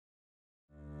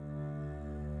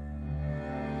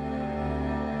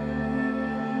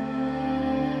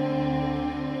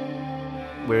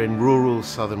We're in rural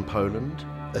southern Poland.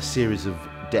 A series of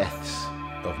deaths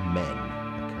of men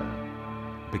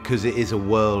occur. Because it is a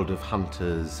world of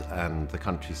hunters and the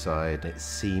countryside, it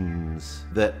seems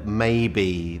that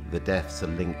maybe the deaths are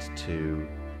linked to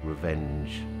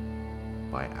revenge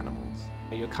by animals.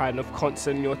 You're kind of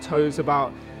constant on your toes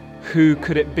about who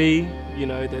could it be. You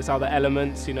know, there's other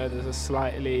elements, you know, there's a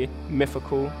slightly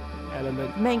mythical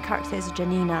element. The main character is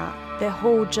Janina. The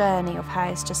whole journey of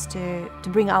her is just to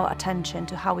bring our attention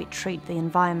to how we treat the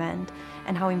environment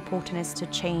and how important it is to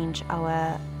change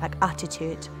our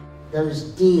attitude. Those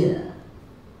deer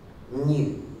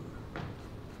knew,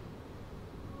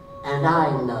 and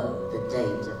I know the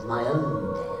date of my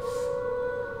own death,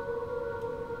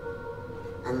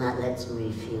 and that lets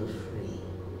me feel free.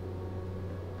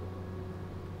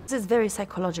 This is very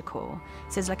psychological.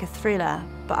 So it's like a thriller,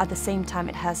 but at the same time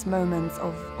it has moments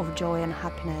of joy and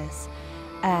happiness.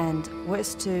 And what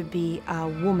is to be a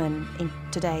woman in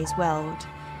today's world?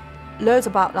 Loads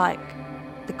about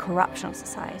the corruption of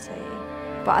society,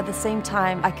 but at the same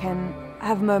time I can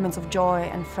have moments of joy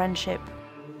and friendship.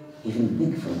 Even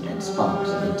Bigfoot had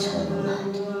sparks of eternal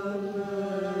light.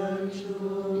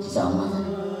 It is our mother.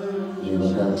 You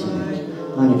will go to it.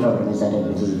 Only problem is I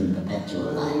don't believe in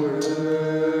perpetual light.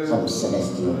 Some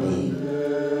celestial being.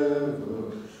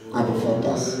 I prefer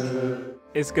dusk.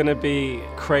 It's gonna be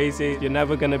crazy. You're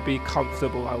never gonna be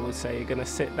comfortable, I would say. You're gonna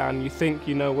sit down, you think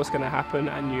you know what's gonna happen,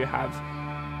 and you have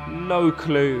no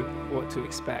clue what to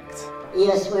expect.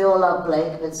 Yes, we all love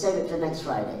Blake, but save it for next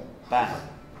Friday. Bye.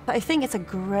 But I think it's a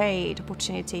great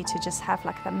opportunity to just have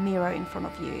the mirror in front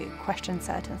of you, question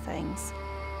certain things,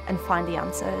 and find the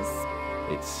answers.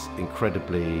 It's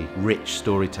incredibly rich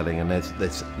storytelling, and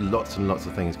there's lots and lots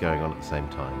of things going on at the same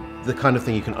time. The kind of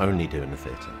thing you can only do in the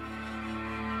theatre.